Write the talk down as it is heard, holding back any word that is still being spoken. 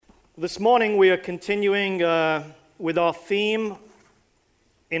This morning we are continuing with our theme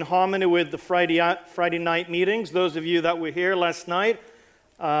in harmony with the Friday night meetings. Those of you that were here last night,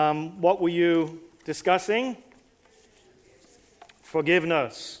 what were you discussing?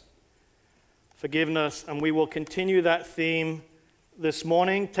 Forgiveness. Forgiveness. And we will continue that theme this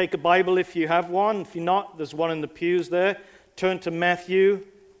morning. Take a Bible if you have one. If you're not, there's one in the pews there. Turn to Matthew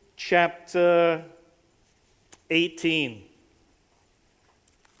chapter 18.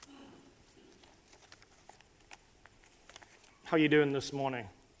 How are you doing this morning?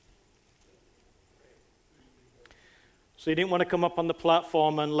 So you didn't want to come up on the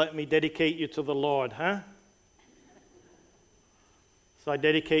platform and let me dedicate you to the Lord, huh? So I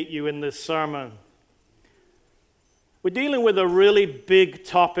dedicate you in this sermon. We're dealing with a really big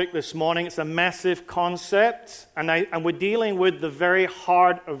topic this morning. It's a massive concept, and we're dealing with the very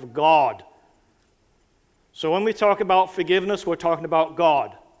heart of God. So when we talk about forgiveness, we're talking about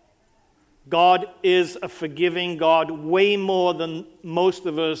God. God is a forgiving God, way more than most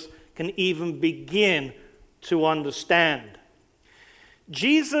of us can even begin to understand.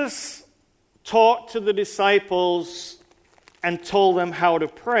 Jesus taught to the disciples and told them how to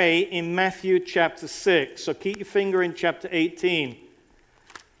pray in Matthew chapter 6. So keep your finger in chapter 18.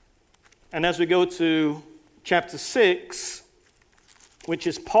 And as we go to chapter 6, which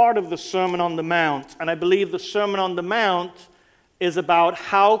is part of the Sermon on the Mount, and I believe the Sermon on the Mount is about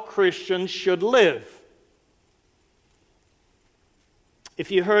how Christians should live. If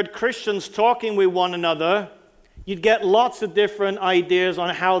you heard Christians talking with one another, you'd get lots of different ideas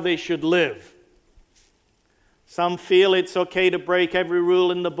on how they should live. Some feel it's okay to break every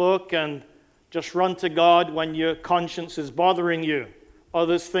rule in the book and just run to God when your conscience is bothering you.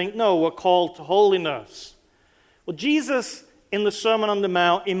 Others think, no, we're called to holiness. Well, Jesus, in the Sermon on the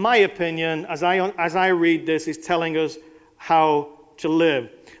Mount, in my opinion, as I read this, is telling us how to live.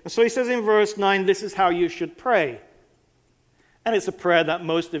 And so he says in verse 9, this is how you should pray. And it's a prayer that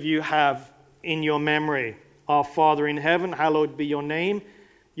most of you have in your memory. Our Father in heaven, hallowed be your name.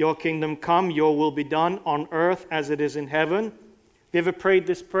 Your kingdom come, your will be done on earth as it is in heaven. Have you ever prayed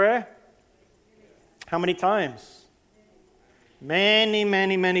this prayer? How many times? Many,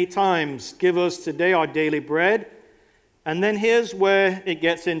 many, many times. Give us today our daily bread. And then here's where it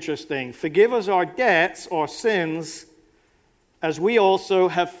gets interesting. Forgive us our debts or sins, as we also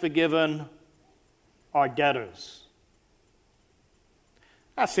have forgiven our debtors.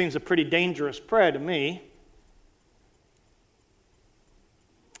 That seems a pretty dangerous prayer to me.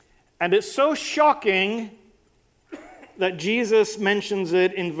 And it's so shocking that Jesus mentions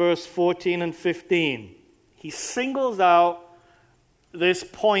it in verse 14 and 15. He singles out this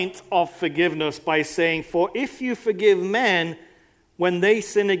point of forgiveness by saying, "For if you forgive men when they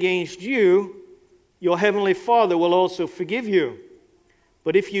sin against you, your heavenly Father will also forgive you.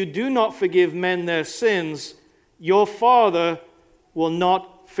 But if you do not forgive men their sins, your Father will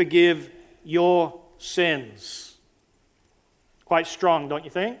not forgive your sins." Quite strong, don't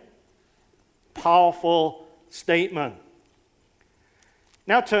you think? Powerful statement.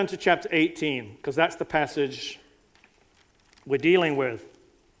 Now turn to chapter 18, because that's the passage we're dealing with.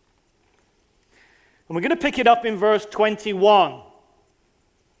 And we're going to pick it up in verse 21.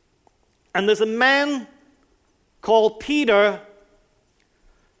 And there's a man called Peter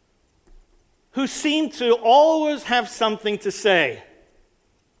who seemed to always have something to say.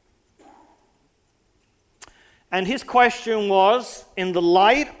 And his question was, in the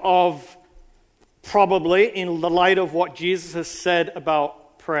light of what Jesus has said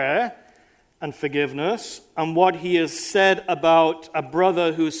about prayer and forgiveness, and what he has said about a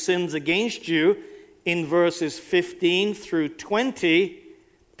brother who sins against you in verses 15 through 20,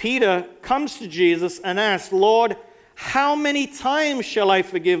 Peter comes to Jesus and asks, "Lord, how many times shall I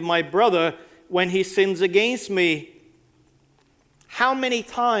forgive my brother when he sins against me?" How many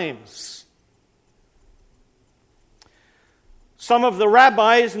times? Some of the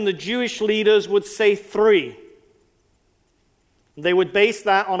rabbis and the Jewish leaders would say 3. They would base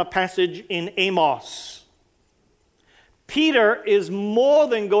that on a passage in Amos. Peter is more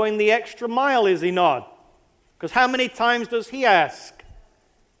than going the extra mile, is he not? Because how many times does he ask?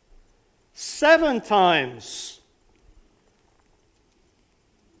 7 times.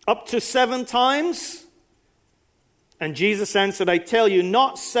 Up to 7 times? And Jesus answered, "I tell you,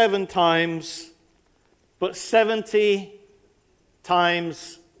 not 7 times, but 70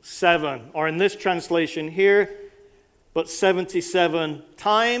 times 7. Or in this translation here, but 77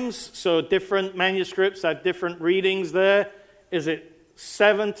 times. So different manuscripts have different readings there. Is it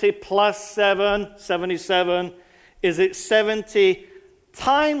 70 plus 7, 77? Is it 70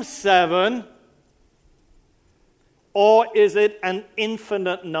 times 7? Or is it an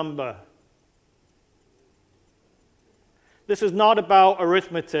infinite number? This is not about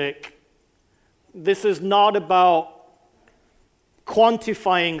arithmetic. This is not about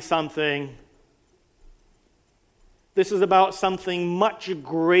quantifying something. This is about something much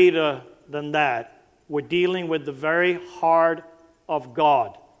greater than that. We're dealing with the very heart of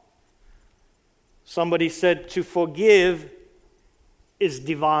God. Somebody said to forgive is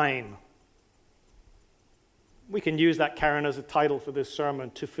divine. We can use that, Karen, as a title for this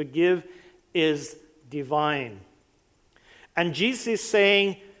sermon. To forgive is divine. And Jesus is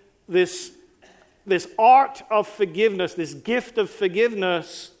saying this art of forgiveness, this gift of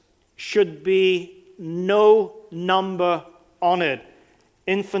forgiveness, should be no number on it.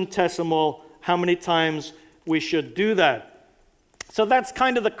 Infinitesimal, how many times we should do that. So that's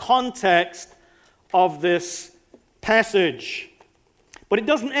kind of the context of this passage. But it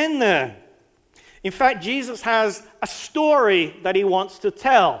doesn't end there. In fact, Jesus has a story that he wants to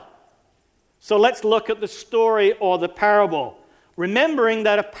tell. So let's look at the story or the parable. Remembering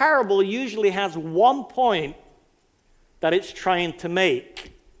that a parable usually has one point that it's trying to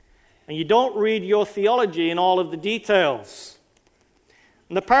make. And you don't read your theology in all of the details.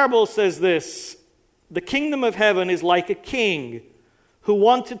 And the parable says this: the kingdom of heaven is like a king who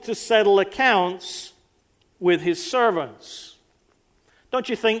wanted to settle accounts with his servants. Don't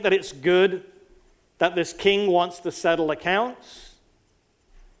you think that it's good that this king wants to settle accounts?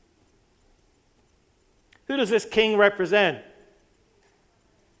 Who does this king represent?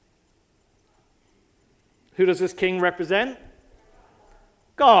 Who does this king represent?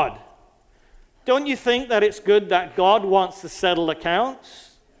 God. Don't you think that it's good that God wants to settle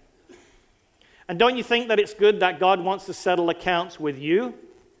accounts? And don't you think that it's good that God wants to settle accounts with you?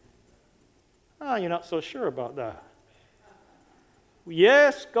 You're not so sure about that.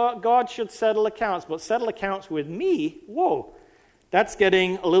 Yes, God should settle accounts, but settle accounts with me? Whoa, that's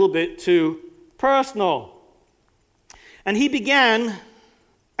getting a little bit too personal. And as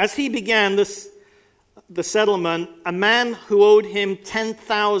he began the settlement, a man who owed him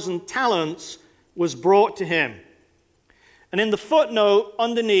 10,000 talents was brought to him. And in the footnote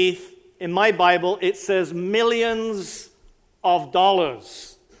underneath, in my Bible, it says millions of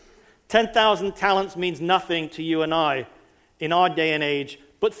dollars. 10,000 talents means nothing to you and I in our day and age,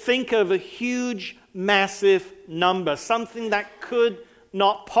 but think of a huge, massive number, something that could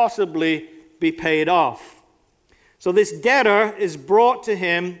not possibly be paid off. So this debtor is brought to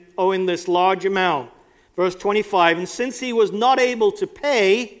him owing this large amount. Verse 25, and since he was not able to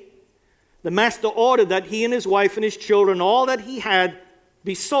pay, the master ordered that he and his wife and his children, all that he had,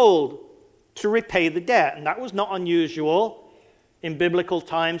 be sold to repay the debt. And that was not unusual in biblical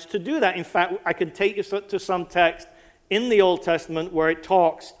times to do that. In fact, I can take you to some text in the Old Testament where it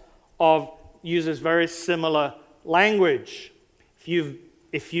uses very similar language.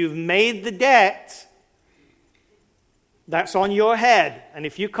 If you've made the debt, that's on your head. And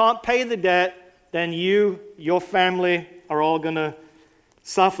if you can't pay the debt, then your family are all going to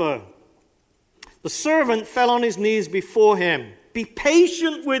suffer. The servant fell on his knees before him. Be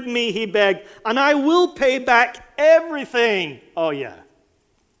patient with me, he begged, and I will pay back everything. Oh, yeah.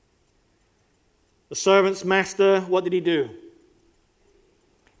 The servant's master, what did he do?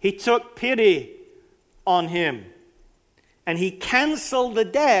 He took pity on him, and he canceled the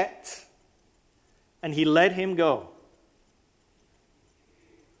debt, and he let him go.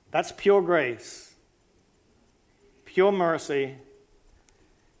 That's pure grace, pure mercy,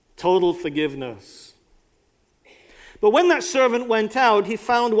 total forgiveness. But when that servant went out, he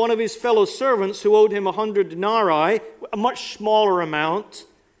found one of his fellow servants who owed him 100 denarii, a much smaller amount,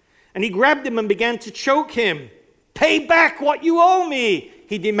 and he grabbed him and began to choke him. Pay back what you owe me,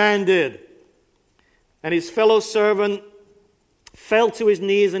 he demanded. And his fellow servant fell to his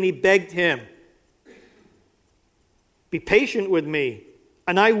knees and he begged him, be patient with me,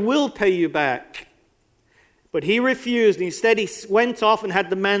 and I will pay you back. But he refused, and instead he went off and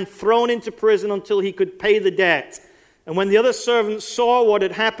had the man thrown into prison until he could pay the debt. And when the other servants saw what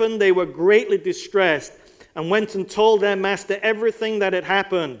had happened, they were greatly distressed and went and told their master everything that had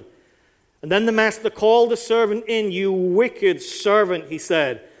happened. And then the master called the servant in. You wicked servant, he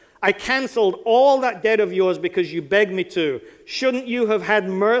said. I canceled all that debt of yours because you begged me to. Shouldn't you have had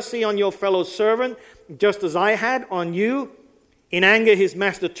mercy on your fellow servant, just as I had on you? In anger, his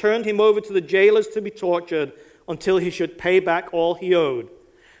master turned him over to the jailers to be tortured until he should pay back all he owed.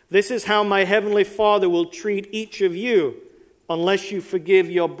 This is how my heavenly Father will treat each of you unless you forgive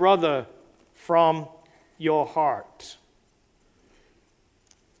your brother from your heart.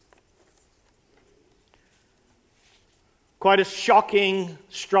 Quite a shocking,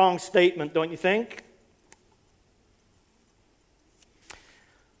 strong statement, don't you think?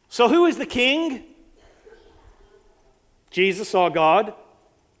 So who is the king? Jesus or God?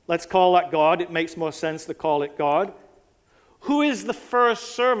 Let's call that God. It makes more sense to call it God. Who is the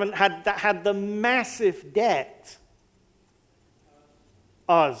first servant that had the massive debt?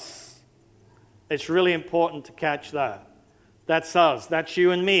 Us. It's really important to catch that. That's us. That's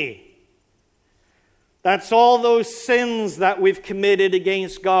you and me. That's all those sins that we've committed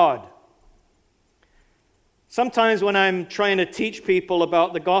against God. Sometimes when I'm trying to teach people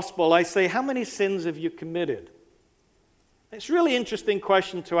about the gospel, I say, how many sins have you committed? It's a really interesting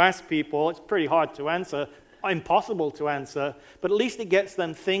question to ask people. It's pretty hard to answer, impossible to answer, but at least it gets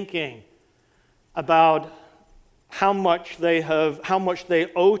them thinking about how much they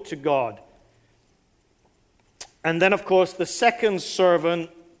owe to God. And then, of course, the second servant,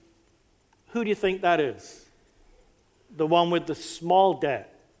 who do you think that is? The one with the small debt.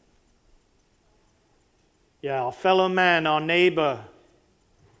 Yeah, our fellow man, our neighbor.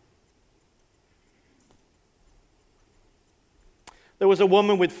 There was a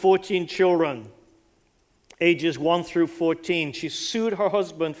woman with 14 children, ages 1 through 14. She sued her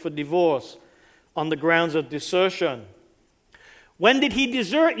husband for divorce on the grounds of desertion. When did he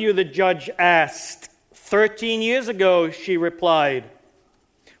desert you? The judge asked. 13 years ago, she replied.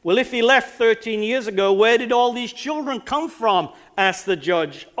 Well, if he left 13 years ago, where did all these children come from? Asked the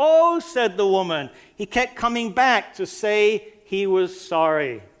judge. Oh, said the woman, he kept coming back to say he was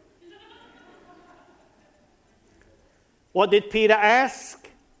sorry. What did Peter ask?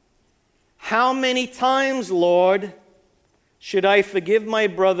 How many times, Lord, should I forgive my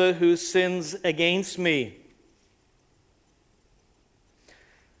brother who sins against me?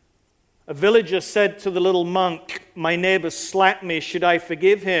 A villager said to the little monk, my neighbor slapped me, should I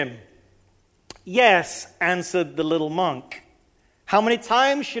forgive him? Yes, answered the little monk. How many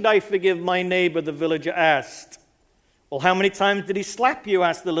times should I forgive my neighbor? The villager asked. Well, how many times did he slap you?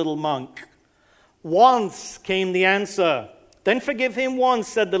 Asked the little monk. Once, came the answer. Then forgive him once,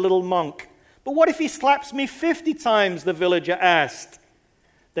 said the little monk. But what if he slaps me 50 times? The villager asked.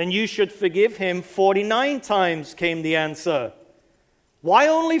 Then you should forgive him 49 times, came the answer. Why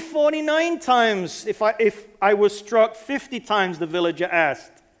only 49 times if I was struck 50 times, the villager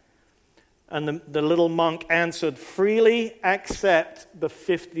asked. And the little monk answered, freely accept the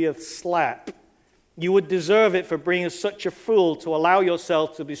 50th slap. You would deserve it for being such a fool to allow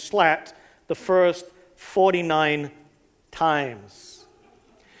yourself to be slapped the first 49 times.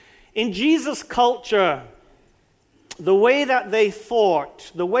 In Jesus' culture, the way that they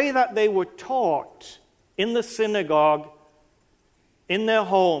thought, the way that they were taught in the synagogue, in their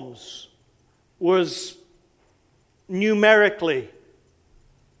homes, was numerically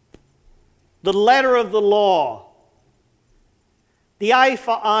the letter of the law, the eye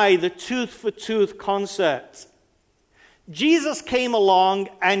for eye, the tooth for tooth concept. Jesus came along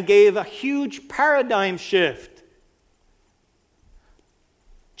and gave a huge paradigm shift.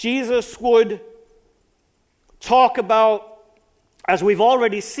 Jesus would talk about, as we've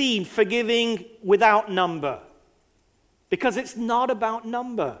already seen, forgiving without number. Because it's not about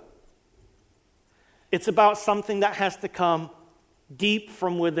number. It's about something that has to come deep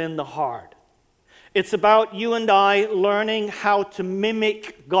from within the heart. It's about you and I learning how to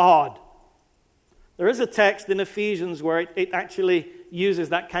mimic God. There is a text in Ephesians where it actually uses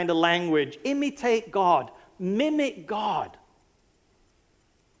that kind of language. Imitate God. Mimic God.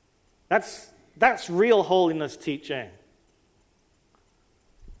 That's real holiness teaching.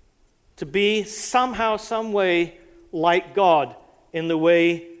 To be somehow, some way like God in the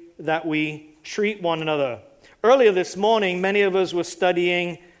way that we treat one another. Earlier this morning, many of us were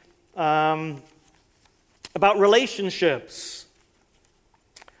studying about relationships.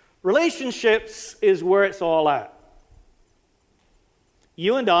 Relationships is where it's all at.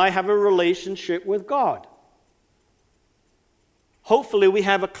 You and I have a relationship with God. Hopefully we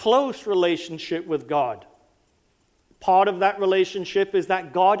have a close relationship with God. Part of that relationship is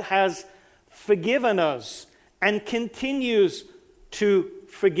that God has forgiven us and continues to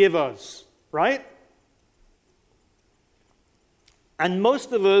forgive us, right? And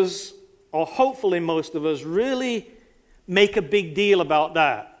most of us, or hopefully most of us, really make a big deal about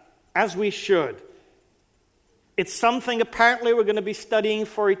that, as we should. It's something apparently we're going to be studying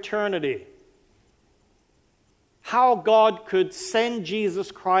for eternity. How God could send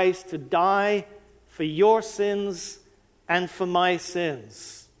Jesus Christ to die for your sins and for my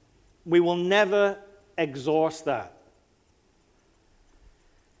sins. We will never exhaust that.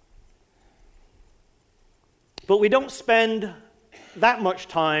 But we don't spend that much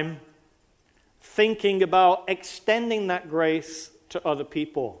time thinking about extending that grace to other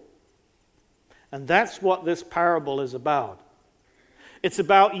people. And that's what this parable is about. It's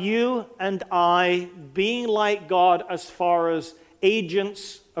about you and I being like God as far as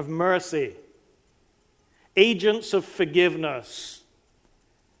agents of mercy, agents of forgiveness,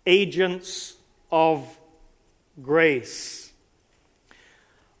 agents of grace.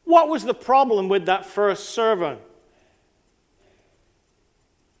 What was the problem with that first servant?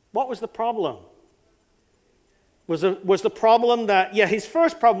 What was the problem? Was the problem that, his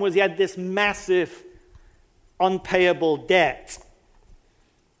first problem was he had this massive unpayable debt.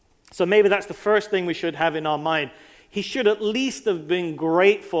 So maybe that's the first thing we should have in our mind. He should at least have been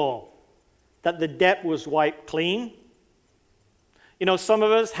grateful that the debt was wiped clean. You know, some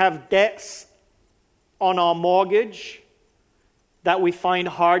of us have debts on our mortgage that we find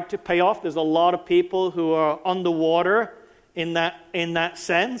hard to pay off. There's a lot of people who are underwater in that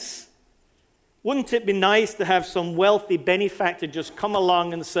sense. Wouldn't it be nice to have some wealthy benefactor just come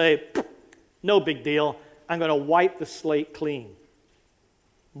along and say, no big deal, I'm going to wipe the slate clean.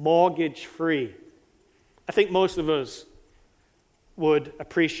 Mortgage free. I think most of us would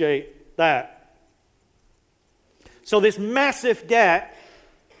appreciate that. So this massive debt,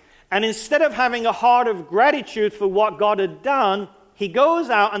 and instead of having a heart of gratitude for what God had done, he goes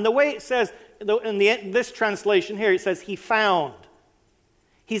out, and the way it says, in this translation here, it says he found.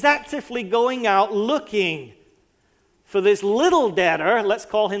 He's actively going out looking for this little debtor, let's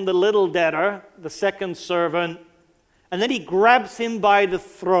call him the little debtor, the second servant, and then he grabs him by the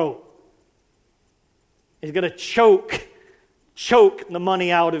throat. He's going to choke the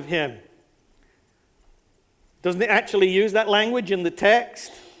money out of him. Doesn't it actually use that language in the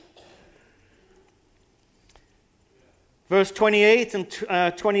text? Verse 28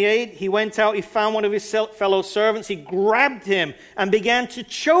 and 28, he went out, he found one of his fellow servants, he grabbed him and began to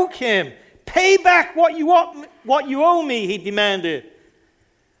choke him. Pay back what you owe me, he demanded.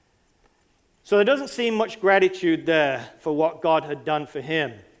 So there doesn't seem much gratitude there for what God had done for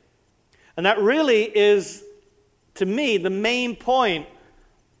him. And that really is, to me, the main point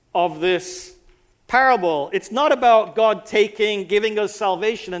of this parable. It's not about God giving us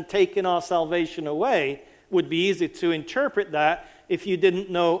salvation and taking our salvation away. Would be easy to interpret that if you didn't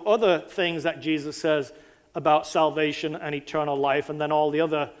know other things that Jesus says about salvation and eternal life, and then all the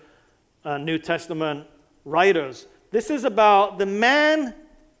other New Testament writers. This is about the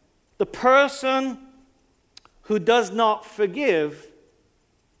person who does not forgive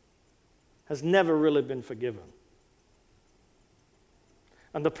has never really been forgiven.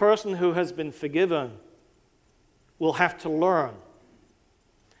 And the person who has been forgiven will have to learn.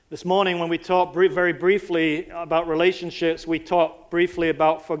 This morning when we talked very briefly about relationships, we talked briefly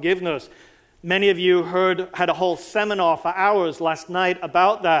about forgiveness. Many of you had a whole seminar for hours last night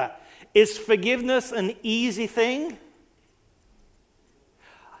about that. Is forgiveness an easy thing?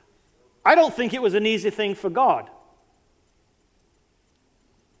 I don't think it was an easy thing for God.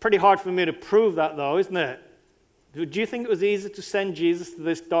 Pretty hard for me to prove that though, isn't it? Do you think it was easy to send Jesus to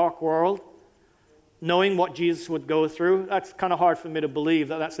this dark world? Knowing what Jesus would go through, that's kind of hard for me to believe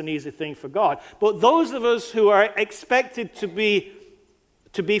that that's an easy thing for God. But those of us who are expected to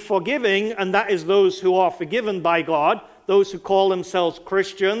be forgiving, and that is those who are forgiven by God, those who call themselves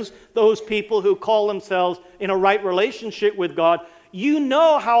Christians, those people who call themselves in a right relationship with God, you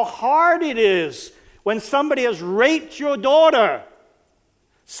know how hard it is when somebody has raped your daughter,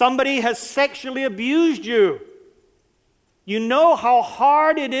 somebody has sexually abused you. You know how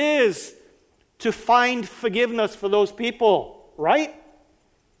hard it is to find forgiveness for those people, right?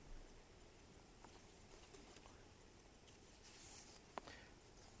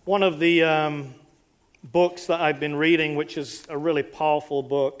 One of the books that I've been reading, which is a really powerful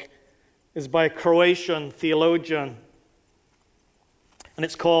book, is by a Croatian theologian, and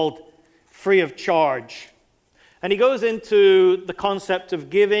it's called Free of Charge. And he goes into the concept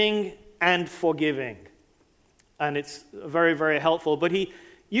of giving and forgiving, and it's very, very helpful. But he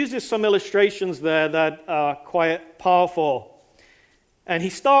uses some illustrations there that are quite powerful. And he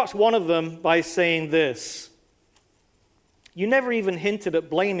starts one of them by saying this: "You never even hinted at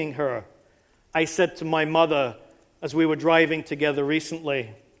blaming her," I said to my mother as we were driving together recently.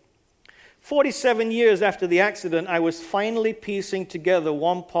 47 years after the accident, I was finally piecing together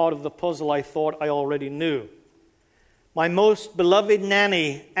one part of the puzzle I thought I already knew. My most beloved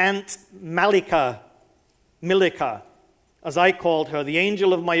nanny, Aunt Milika, as I called her, the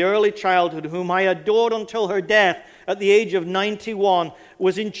angel of my early childhood, whom I adored until her death at the age of 91,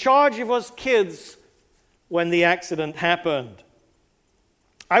 was in charge of us kids when the accident happened.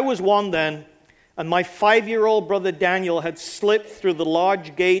 I was one then, and my 5-year-old brother Daniel had slipped through the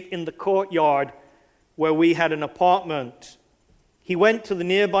large gate in the courtyard where we had an apartment. He went to the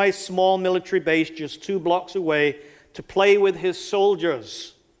nearby small military base just 2 blocks away to play with his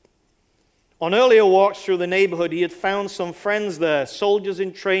soldiers. On earlier walks through the neighborhood, he had found some friends there, soldiers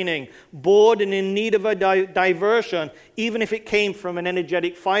in training, bored and in need of a diversion, even if it came from an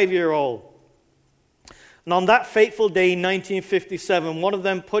energetic 5-year-old. And on that fateful day in 1957, one of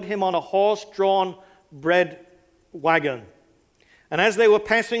them put him on a horse-drawn bread wagon. And as they were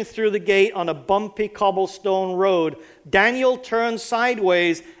passing through the gate on a bumpy cobblestone road, Daniel turned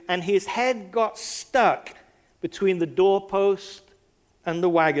sideways and his head got stuck between the doorpost and the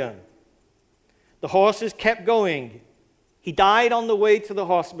wagon. The horses kept going. He died on the way to the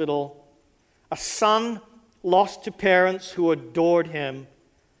hospital, a son lost to parents who adored him,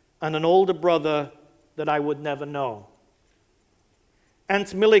 and an older brother that I would never know. Aunt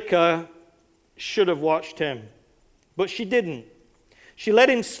Milika should have watched him, but she didn't. She let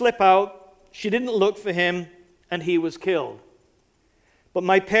him slip out, she didn't look for him, and he was killed. But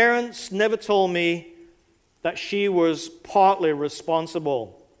my parents never told me that she was partly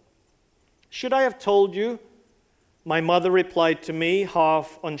responsible. Should I have told you? My mother replied to me,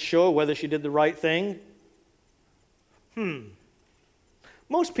 half unsure whether she did the right thing.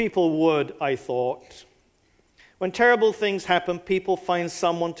 Most people would, I thought. When terrible things happen, people find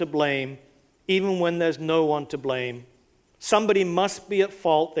someone to blame, even when there's no one to blame. Somebody must be at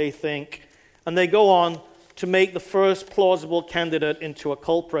fault, they think, and they go on to make the first plausible candidate into a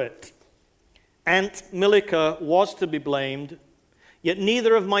culprit. Aunt Milika was to be blamed, yet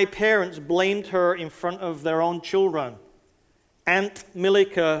neither of my parents blamed her in front of their own children. Aunt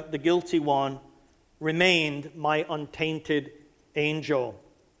Milika, the guilty one, remained my untainted angel.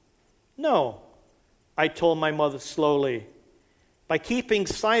 No, I told my mother slowly. By keeping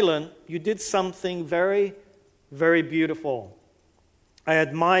silent, you did something very, very beautiful. I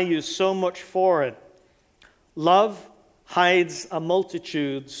admire you so much for it. Love hides a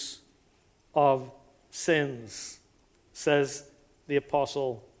multitudes of sins, says the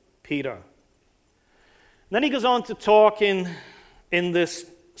Apostle Peter. And then he goes on to talk in this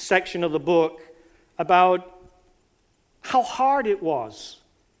section of the book about how hard it was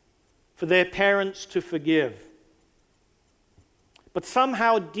for their parents to forgive. But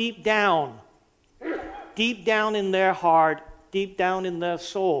somehow deep down in their heart, deep down in their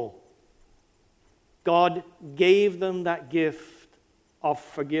soul, God gave them that gift of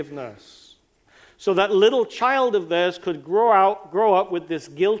forgiveness. So that little child of theirs could grow up with this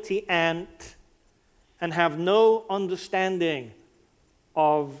guilty aunt and have no understanding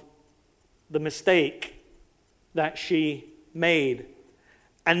of the mistake that she made,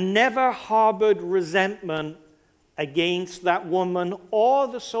 and never harbored resentment against that woman or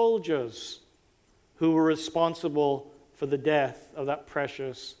the soldiers who were responsible for the death of that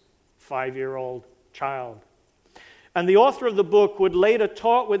precious 5-year-old child. And the author of the book would later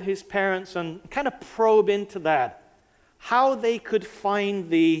talk with his parents and kind of probe into that, how they could find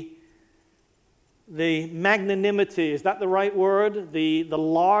the magnanimity, is that the right word? The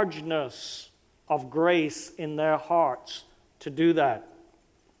largeness of grace in their hearts to do that.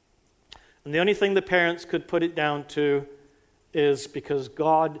 And the only thing the parents could put it down to is because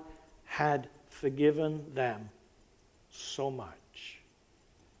God had forgiven them so much.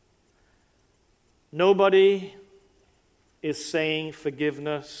 Nobody is saying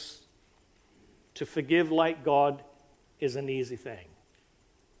forgiveness. To forgive like God is an easy thing.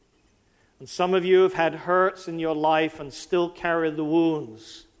 And some of you have had hurts in your life and still carry the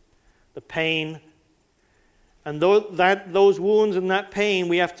wounds, the pain. And those wounds and that pain,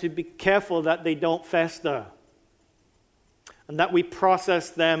 we have to be careful that they don't fester and that we process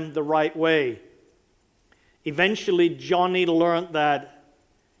them the right way. Eventually, Johnny learned that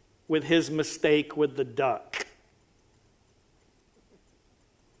with his mistake with the duck.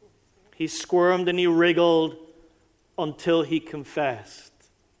 He squirmed and he wriggled until he confessed.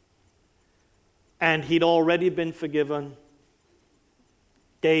 And he'd already been forgiven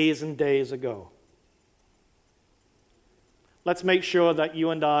days and days ago. Let's make sure that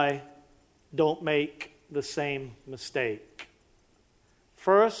you and I don't make the same mistake.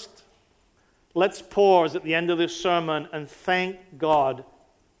 First, let's pause at the end of this sermon and thank God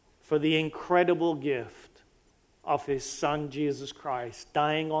for the incredible gift of His Son, Jesus Christ,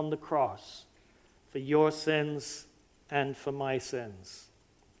 dying on the cross for your sins and for my sins.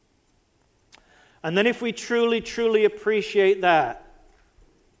 And then if we truly, truly appreciate that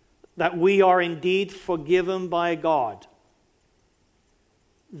we are indeed forgiven by God,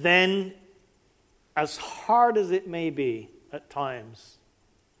 then, as hard as it may be at times,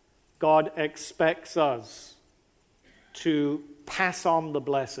 God expects us to pass on the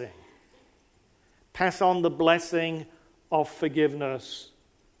blessing. Pass on the blessing of forgiveness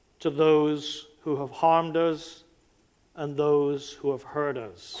to those who have harmed us and those who have hurt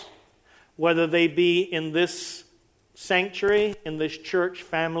us, whether they be in this sanctuary, in this church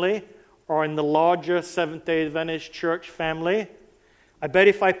family, or in the larger Seventh-day Adventist church family. I bet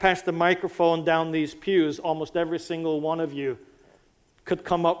if I passed the microphone down these pews, almost every single one of you could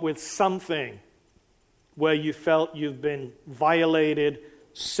come up with something where you felt you've been violated,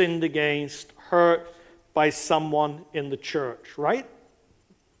 sinned against, hurt by someone in the church, right?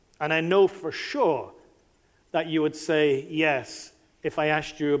 And I know for sure that you would say yes if I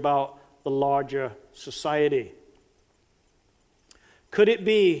asked you about the larger society. Could it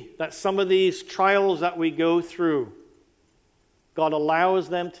be that some of these trials that we go through, God allows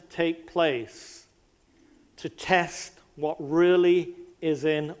them to take place to test what really is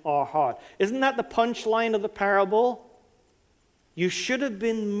in our heart? Isn't that the punchline of the parable? You should have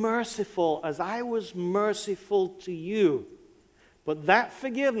been merciful as I was merciful to you. But that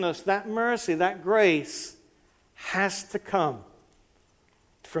forgiveness, that mercy, that grace has to come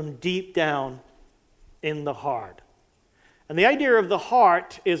from deep down in the heart. And the idea of the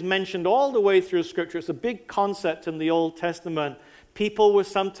heart is mentioned all the way through Scripture. It's a big concept in the Old Testament. People were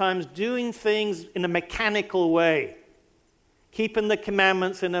sometimes doing things in a mechanical way, keeping the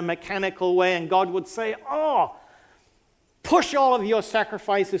commandments in a mechanical way, and God would say, push all of your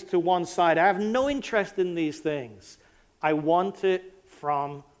sacrifices to one side. I have no interest in these things. I want it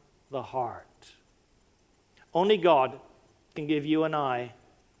from the heart. Only God can give you and I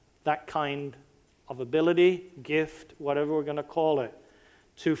that kind of ability, gift, whatever we're going to call it,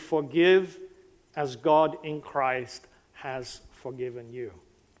 to forgive as God in Christ has forgiven you.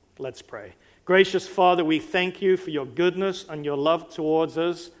 Let's pray. Gracious Father, we thank you for your goodness and your love towards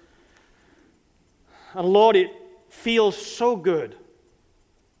us. And Lord, it feels so good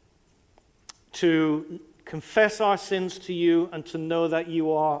to confess our sins to you and to know that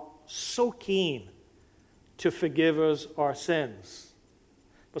you are so keen to forgive us our sins.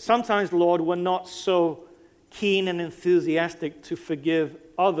 But sometimes, Lord, we're not so keen and enthusiastic to forgive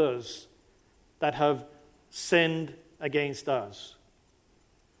others that have sinned against us.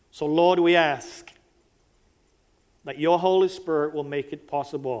 So, Lord, we ask that your Holy Spirit will make it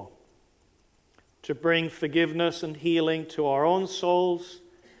possible to bring forgiveness and healing to our own souls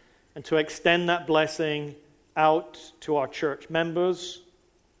and to extend that blessing out to our church members,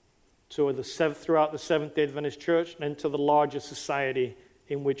 throughout the Seventh-day Adventist Church, and into the larger society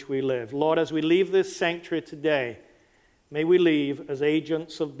in which we live. Lord, as we leave this sanctuary today, may we leave as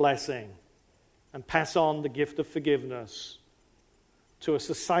agents of blessing and pass on the gift of forgiveness to a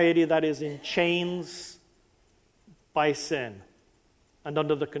society that is in chains by sin and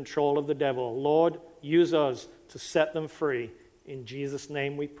under the control of the devil. Lord, use us to set them free. In Jesus'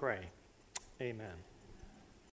 name we pray. Amen.